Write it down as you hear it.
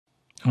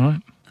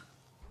Alright.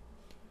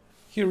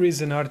 Here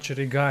is an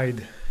archery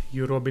guide,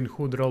 you Robin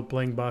Hood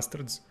role-playing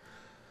bastards.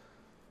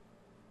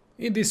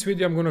 In this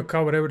video I'm gonna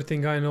cover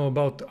everything I know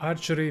about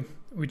archery,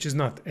 which is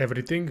not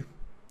everything,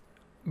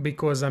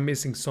 because I'm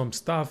missing some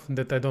stuff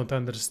that I don't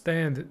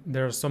understand.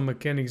 There are some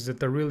mechanics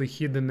that are really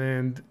hidden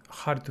and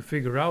hard to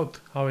figure out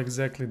how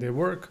exactly they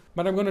work.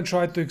 But I'm gonna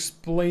try to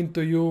explain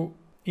to you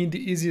in the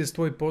easiest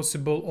way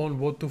possible on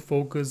what to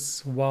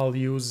focus while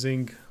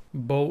using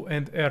bow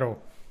and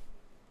arrow.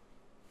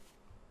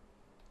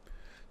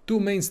 Two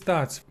main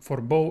stats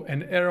for bow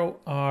and arrow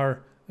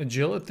are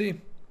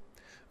agility,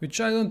 which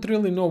I don't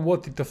really know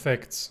what it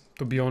affects,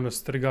 to be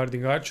honest,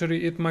 regarding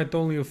archery. It might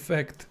only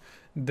affect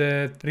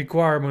that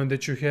requirement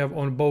that you have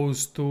on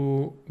bows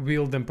to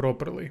wield them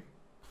properly.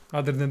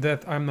 Other than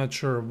that, I'm not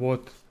sure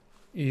what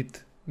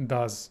it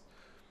does.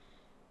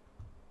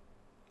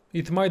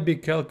 It might be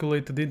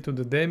calculated into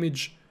the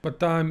damage,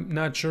 but I'm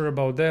not sure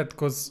about that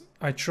because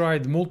I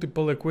tried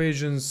multiple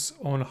equations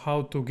on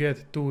how to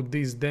get to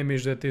this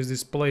damage that is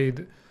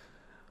displayed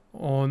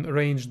on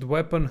ranged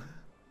weapon,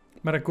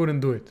 but I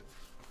couldn't do it.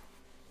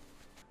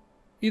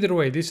 Either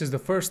way, this is the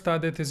first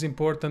stat that is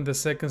important. The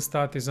second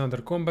stat is under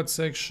combat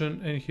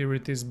section, and here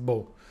it is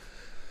bow.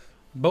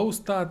 Bow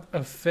stat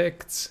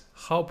affects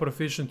how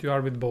proficient you are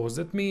with bows.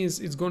 That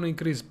means it's going to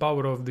increase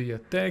power of the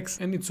attacks,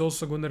 and it's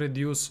also going to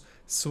reduce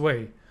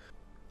sway.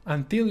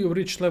 Until you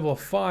reach level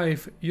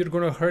 5, you're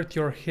going to hurt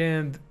your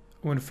hand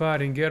when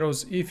firing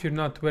arrows if you're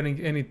not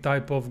wearing any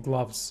type of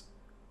gloves.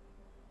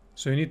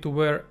 So you need to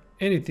wear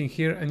anything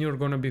here and you're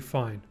going to be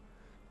fine.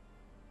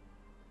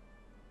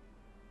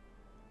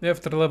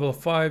 After level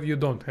 5 you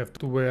don't have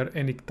to wear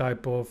any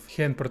type of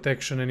hand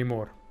protection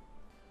anymore.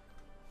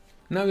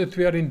 Now that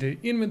we are in the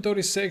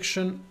inventory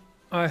section,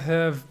 I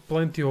have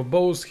plenty of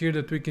bows here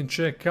that we can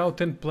check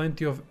out and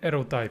plenty of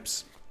arrow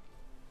types.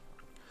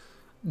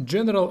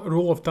 General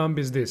rule of thumb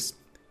is this: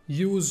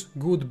 use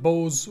good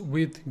bows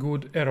with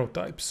good arrow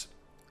types.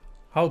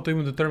 How to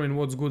even determine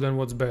what's good and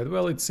what's bad?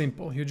 Well, it's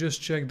simple. You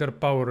just check their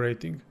power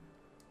rating,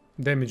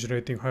 damage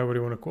rating, however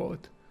you want to call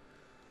it.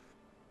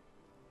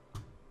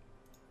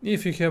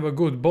 If you have a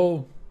good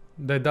bow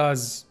that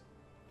does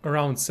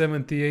around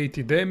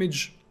 70-80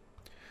 damage,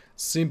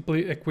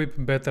 simply equip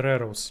better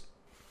arrows.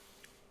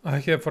 I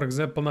have, for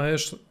example, now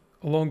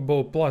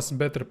longbow plus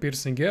better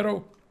piercing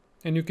arrow,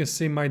 and you can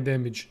see my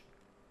damage.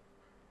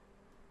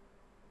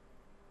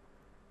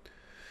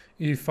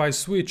 If I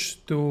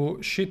switch to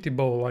shitty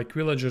bow like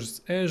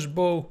Villager's Ash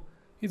bow,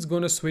 it's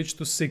gonna switch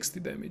to 60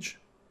 damage.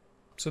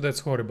 So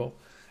that's horrible.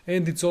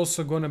 And it's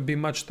also gonna be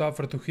much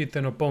tougher to hit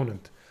an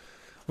opponent.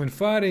 When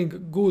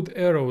firing good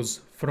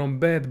arrows from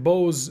bad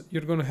bows,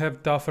 you're gonna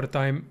have tougher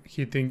time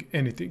hitting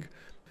anything.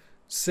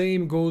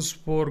 Same goes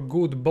for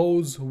good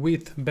bows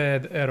with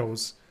bad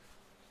arrows.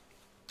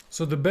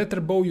 So the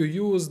better bow you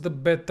use, the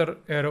better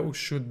arrow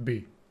should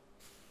be.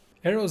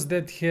 Arrows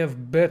that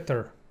have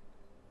better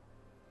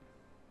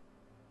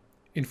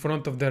in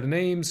front of their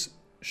names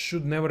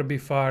should never be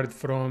fired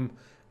from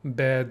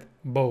bad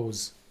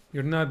bows.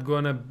 You're not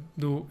gonna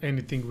do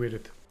anything with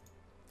it.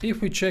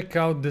 If we check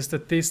out the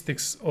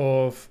statistics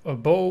of a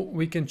bow,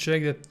 we can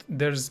check that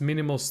there's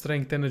minimal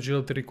strength and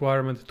agility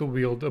requirement to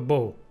wield a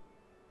bow.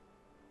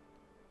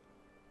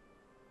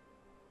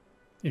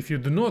 If you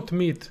do not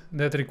meet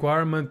that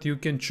requirement, you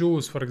can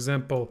choose, for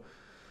example,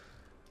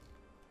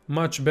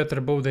 much better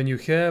bow than you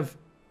have,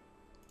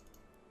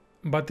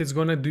 but it's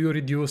gonna do you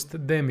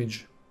reduced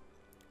damage.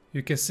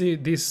 You can see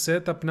this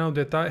setup now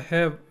that I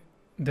have,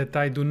 that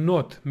I do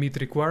not meet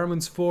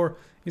requirements for,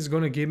 is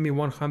gonna give me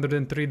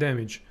 103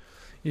 damage.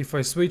 If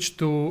I switch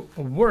to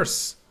a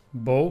worse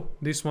bow,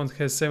 this one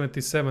has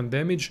 77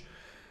 damage,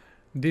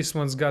 this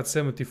one's got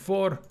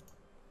 74,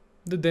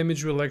 the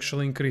damage will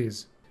actually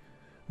increase.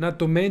 Not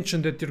to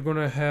mention that you're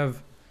gonna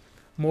have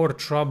more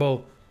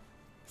trouble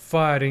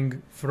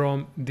firing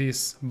from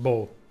this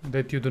bow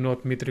that you do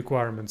not meet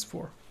requirements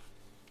for.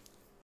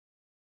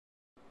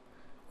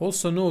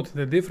 Also note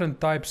that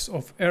different types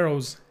of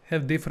arrows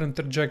have different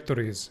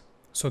trajectories,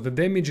 so the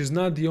damage is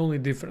not the only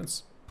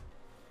difference.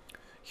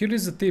 Here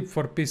is a tip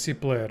for PC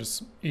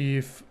players.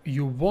 If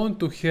you want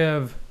to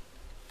have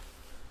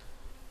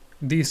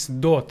this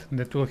dot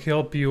that will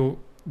help you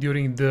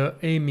during the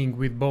aiming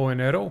with bow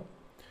and arrow,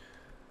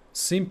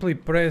 simply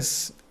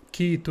press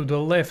key to the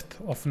left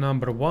of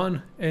number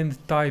 1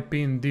 and type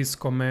in this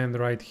command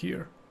right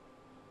here.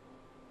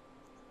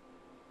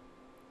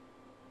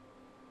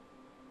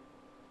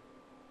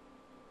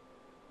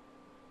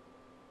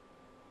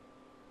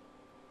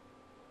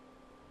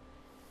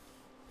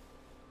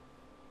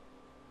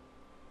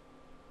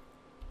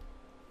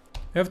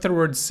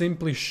 Afterwards,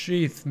 simply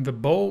sheath the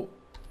bow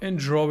and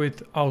draw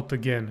it out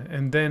again,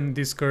 and then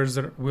this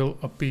cursor will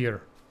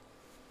appear.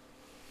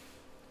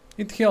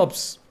 It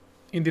helps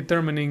in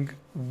determining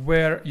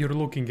where you're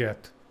looking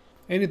at,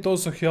 and it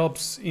also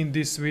helps in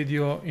this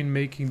video in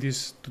making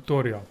this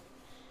tutorial.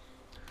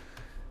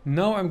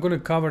 Now I'm gonna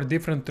cover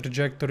different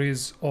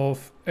trajectories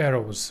of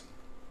arrows.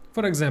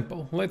 For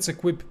example, let's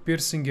equip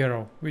piercing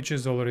arrow, which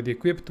is already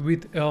equipped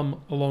with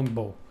elm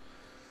longbow.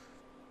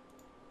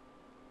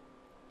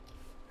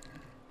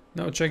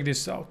 Now check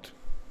this out.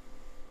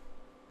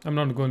 I'm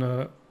not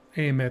gonna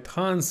aim at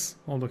Hans,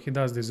 although he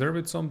does deserve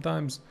it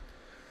sometimes.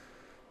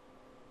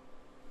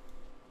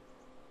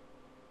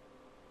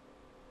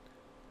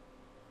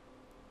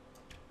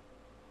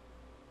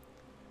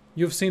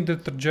 You've seen the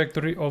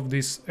trajectory of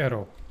this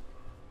arrow.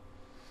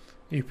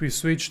 If we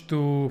switch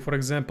to, for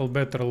example,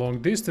 better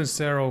long distance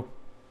arrow,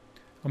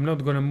 I'm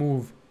not gonna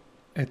move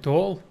at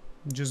all,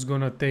 I'm just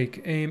gonna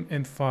take aim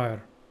and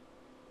fire.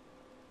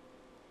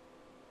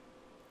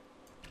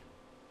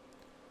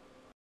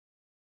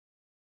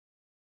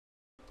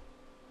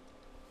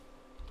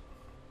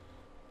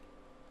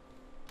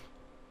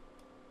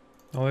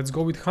 Now let's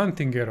go with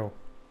hunting arrow.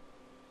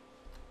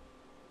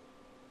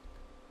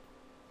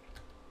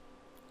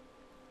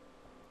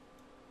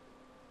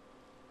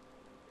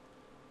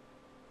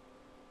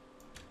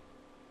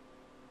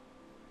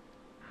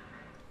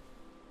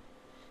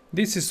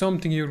 This is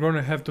something you're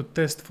gonna have to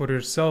test for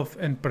yourself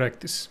and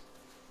practice.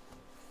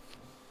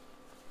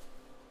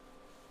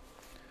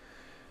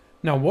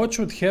 Now watch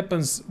what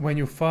happens when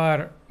you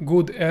fire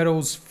good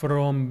arrows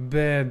from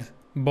bad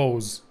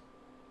bows.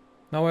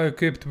 Now I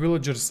equipped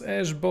Villager's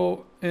Ash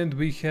Bow and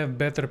we have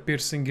better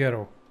piercing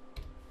arrow.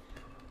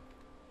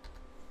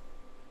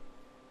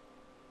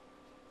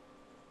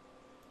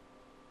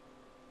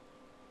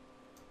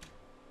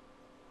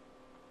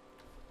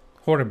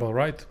 Horrible,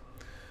 right?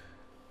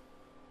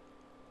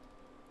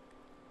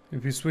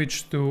 If we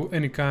switch to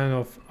any kind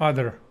of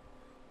other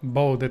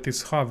bow that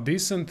is half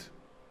decent,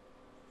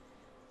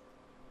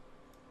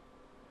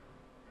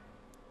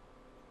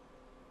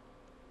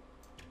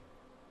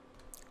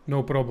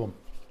 no problem.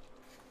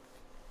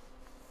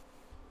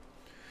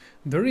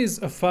 There is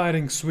a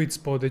firing sweet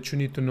spot that you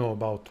need to know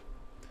about.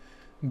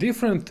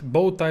 Different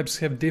bow types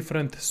have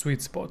different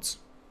sweet spots.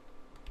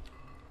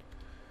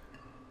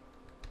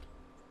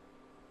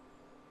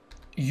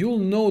 You'll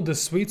know the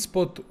sweet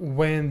spot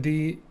when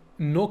the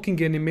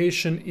knocking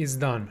animation is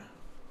done.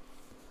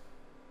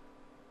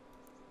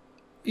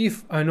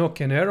 If I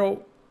knock an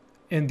arrow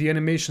and the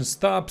animation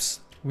stops,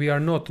 we are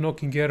not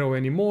knocking arrow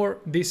anymore,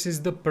 this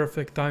is the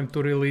perfect time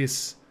to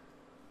release.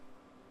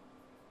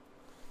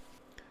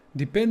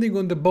 Depending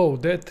on the bow,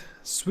 that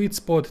sweet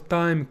spot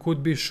time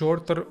could be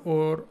shorter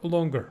or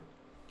longer.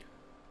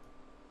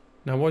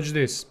 Now watch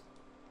this.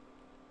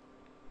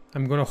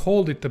 I'm gonna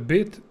hold it a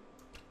bit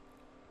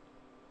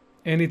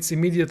and it's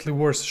immediately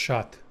worse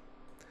shot.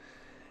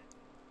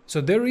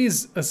 So there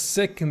is a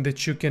second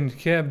that you can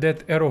have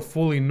that arrow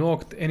fully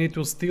knocked and it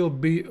will still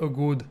be a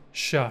good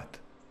shot.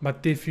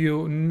 But if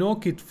you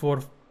knock it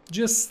for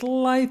just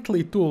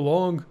slightly too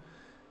long,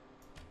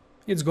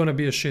 it's gonna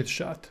be a shit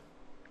shot.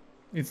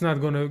 It's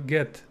not gonna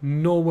get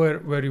nowhere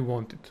where you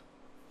want it.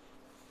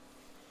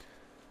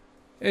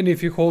 And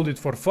if you hold it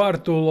for far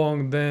too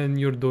long, then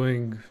you're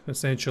doing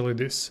essentially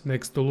this.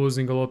 Next to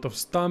losing a lot of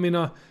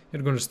stamina,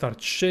 you're gonna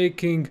start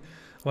shaking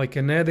like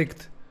an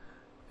addict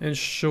and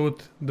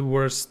shoot the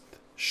worst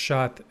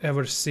shot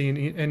ever seen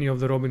in any of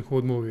the Robin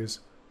Hood movies.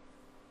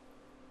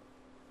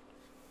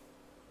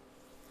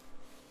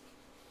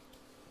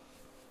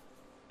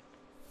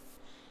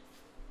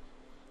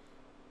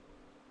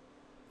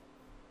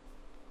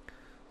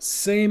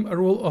 Same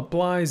rule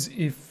applies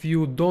if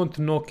you don't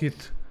knock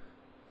it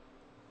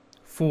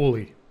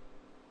fully.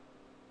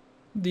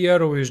 The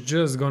arrow is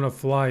just gonna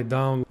fly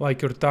down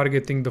like you're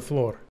targeting the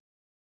floor.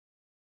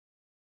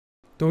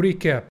 To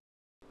recap,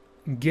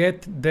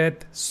 get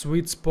that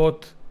sweet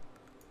spot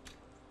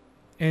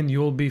and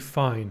you'll be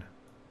fine.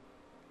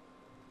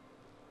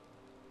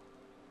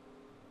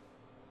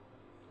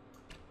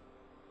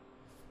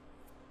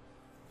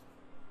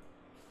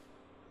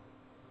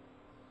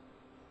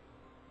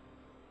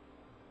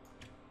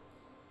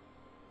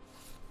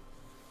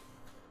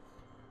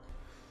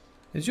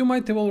 As you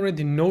might have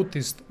already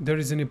noticed, there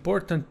is an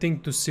important thing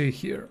to see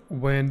here.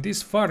 When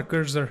this far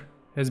cursor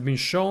has been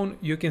shown,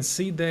 you can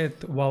see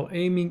that while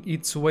aiming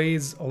it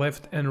sways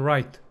left and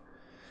right.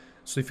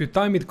 So if you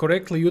time it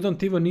correctly, you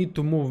don't even need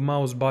to move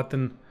mouse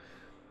button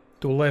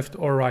to left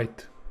or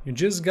right. You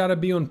just gotta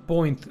be on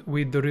point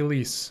with the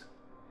release.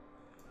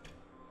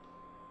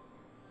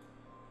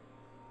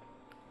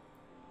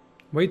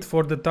 Wait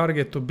for the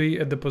target to be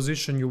at the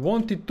position you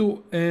want it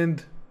to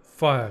and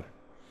fire.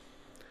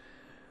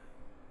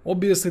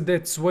 Obviously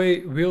that sway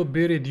will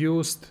be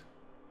reduced.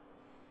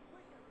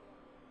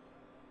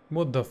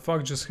 What the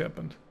fuck just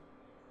happened?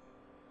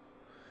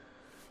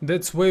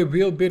 That sway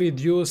will be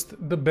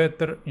reduced the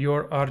better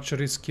your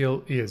archery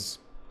skill is.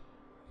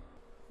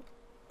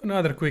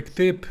 Another quick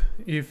tip,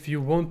 if you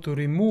want to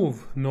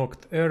remove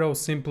knocked arrow,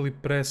 simply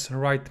press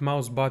right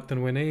mouse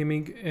button when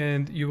aiming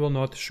and you will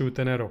not shoot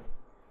an arrow.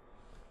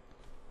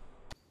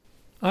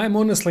 I'm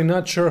honestly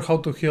not sure how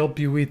to help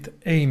you with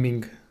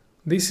aiming.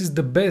 This is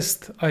the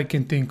best I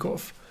can think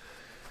of.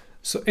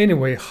 So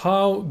anyway,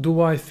 how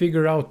do I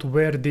figure out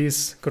where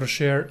this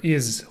crosshair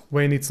is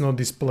when it's not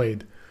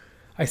displayed?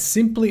 I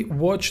simply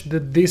watch the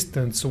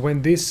distance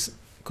when this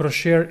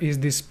crosshair is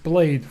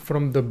displayed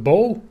from the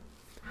bow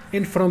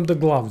and from the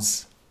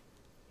gloves.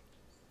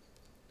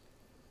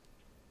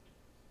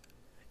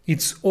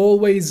 It's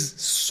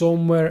always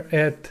somewhere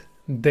at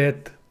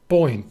that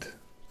point.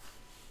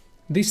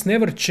 This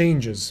never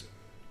changes.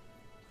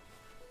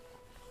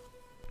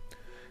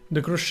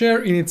 The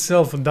crosshair in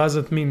itself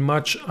doesn't mean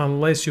much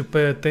unless you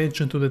pay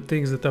attention to the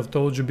things that I've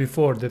told you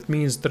before. That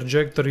means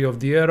trajectory of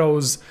the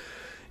arrows,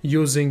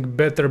 using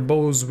better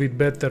bows with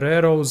better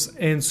arrows,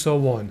 and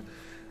so on.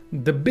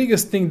 The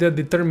biggest thing that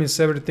determines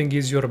everything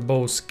is your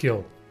bow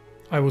skill.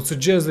 I would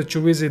suggest that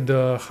you visit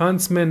the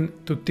huntsman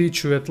to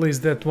teach you at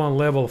least that one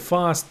level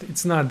fast.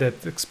 It's not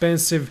that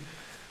expensive.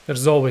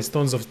 There's always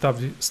tons of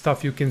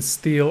stuff you can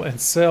steal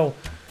and sell.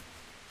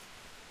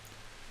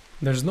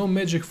 There's no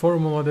magic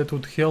formula that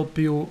would help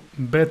you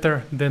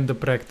better than the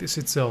practice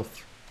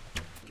itself.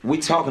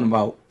 We're talking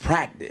about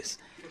practice.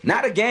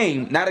 Not a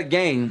game, not a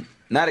game,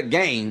 not a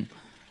game.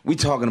 We're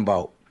talking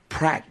about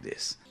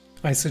practice.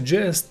 I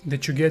suggest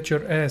that you get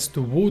your ass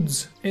to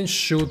woods and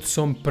shoot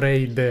some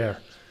prey there.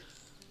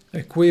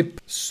 Equip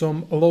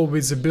some low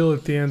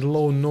visibility and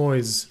low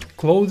noise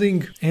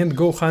clothing and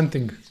go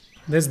hunting.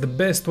 That's the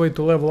best way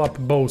to level up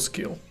bow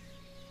skill.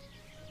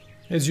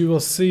 As you will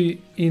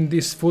see in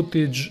this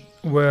footage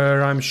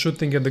where I'm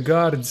shooting at the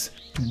guards,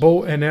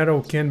 bow and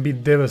arrow can be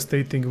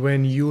devastating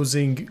when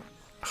using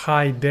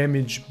high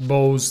damage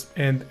bows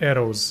and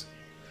arrows.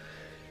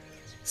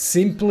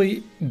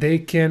 Simply, they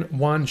can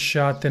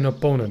one-shot an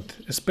opponent,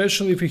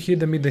 especially if you hit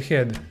them in the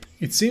head.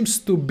 It seems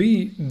to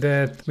be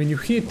that when you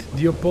hit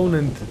the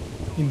opponent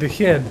in the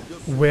head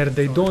where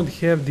they don't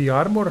have the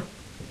armor,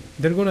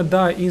 they're gonna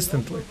die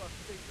instantly,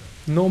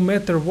 no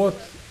matter what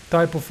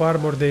type of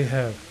armor they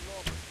have.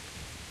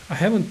 I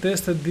haven't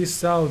tested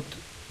this out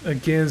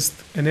against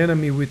an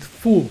enemy with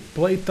full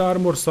plate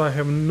armor, so I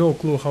have no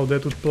clue how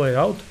that would play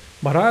out.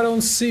 But I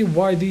don't see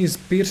why these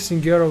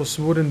piercing arrows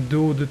wouldn't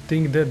do the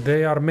thing that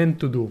they are meant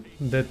to do,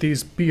 that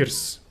is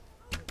pierce.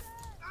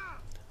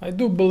 I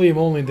do believe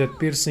only that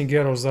piercing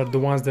arrows are the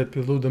ones that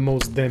will do the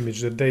most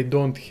damage, that they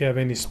don't have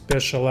any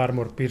special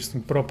armor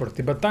piercing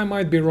property, but I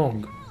might be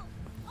wrong.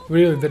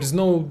 Really, there is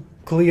no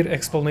clear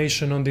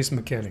explanation on this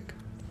mechanic.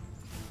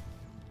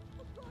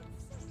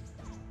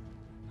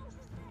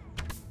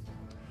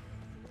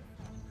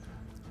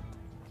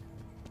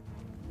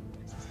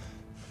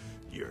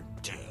 You're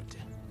dead.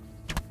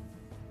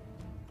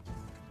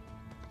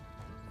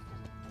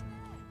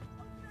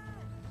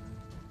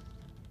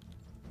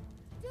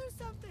 Do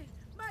something!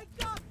 My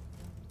God!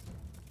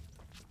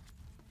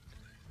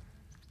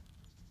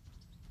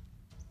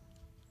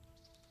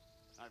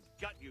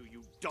 I've got you,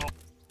 you dog.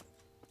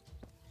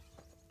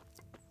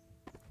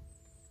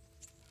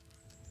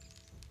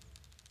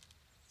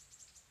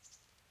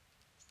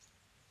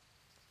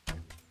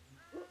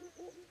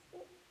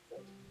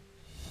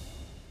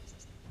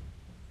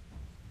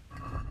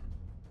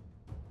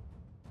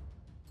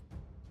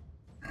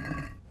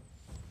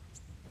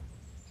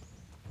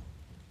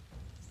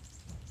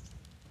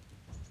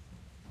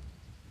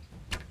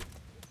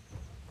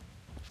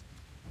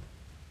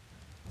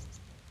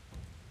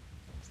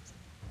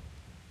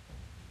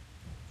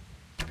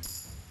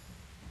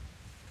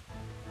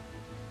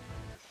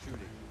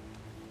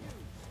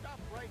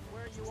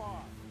 Where you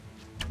are.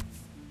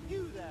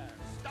 You there,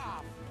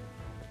 stop!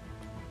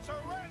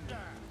 Surrender!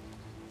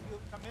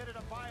 You've committed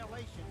a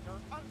violation.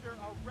 You're under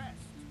arrest.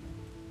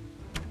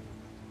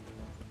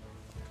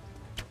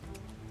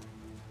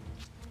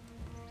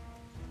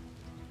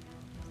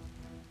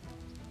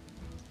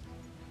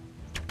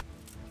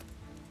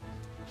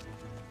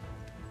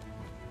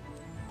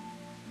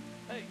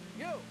 Hey,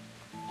 you!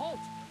 Halt!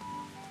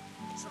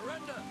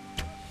 Surrender!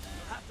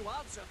 You'll have to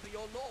answer for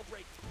your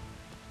lawbreaking.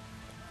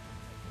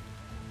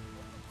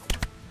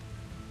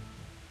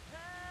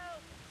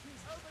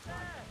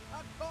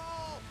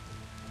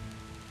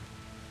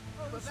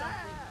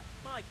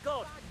 My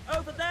God!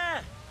 Over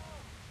there!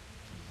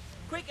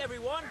 Quick,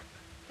 everyone!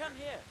 Come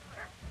here!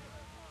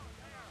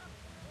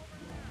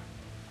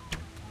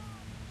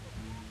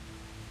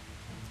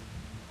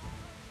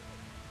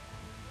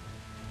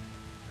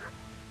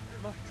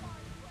 My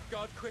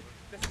God, quick!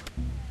 This...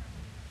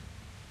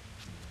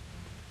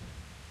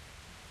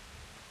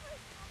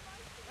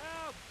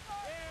 Help!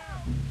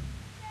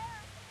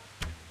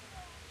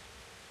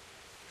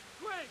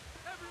 Quick!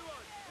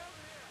 Everyone! Come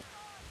here!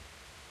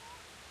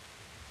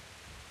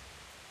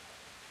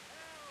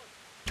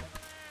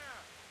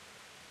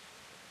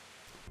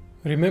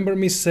 Remember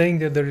me saying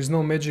that there is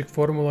no magic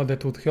formula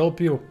that would help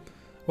you?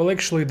 Well,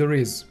 actually there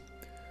is.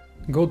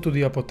 Go to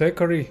the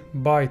apothecary,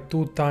 buy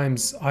 2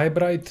 times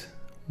eyebright,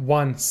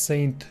 1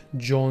 St.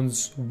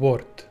 John's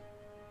wort.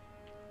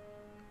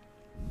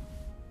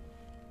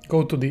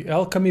 Go to the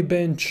alchemy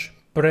bench,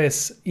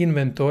 press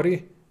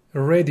inventory,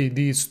 ready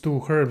these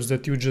 2 herbs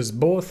that you just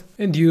bought,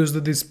 and use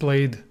the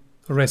displayed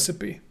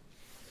recipe.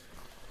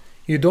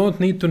 You don't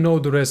need to know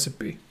the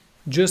recipe.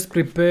 Just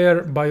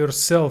prepare by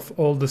yourself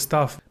all the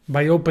stuff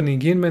by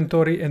opening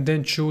inventory and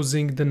then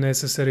choosing the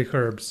necessary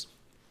herbs.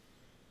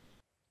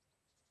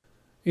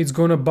 It's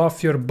gonna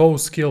buff your bow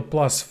skill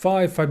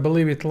 +5, I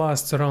believe it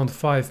lasts around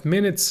 5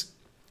 minutes.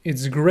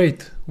 It's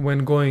great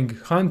when going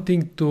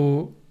hunting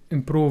to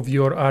improve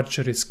your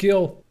archery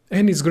skill,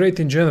 and it's great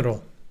in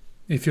general.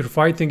 If you're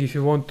fighting, if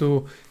you want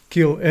to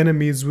kill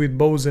enemies with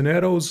bows and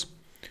arrows,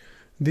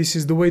 this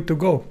is the way to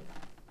go.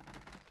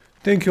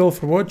 Thank you all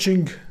for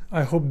watching.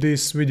 I hope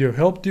this video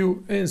helped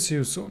you, and see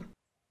you soon.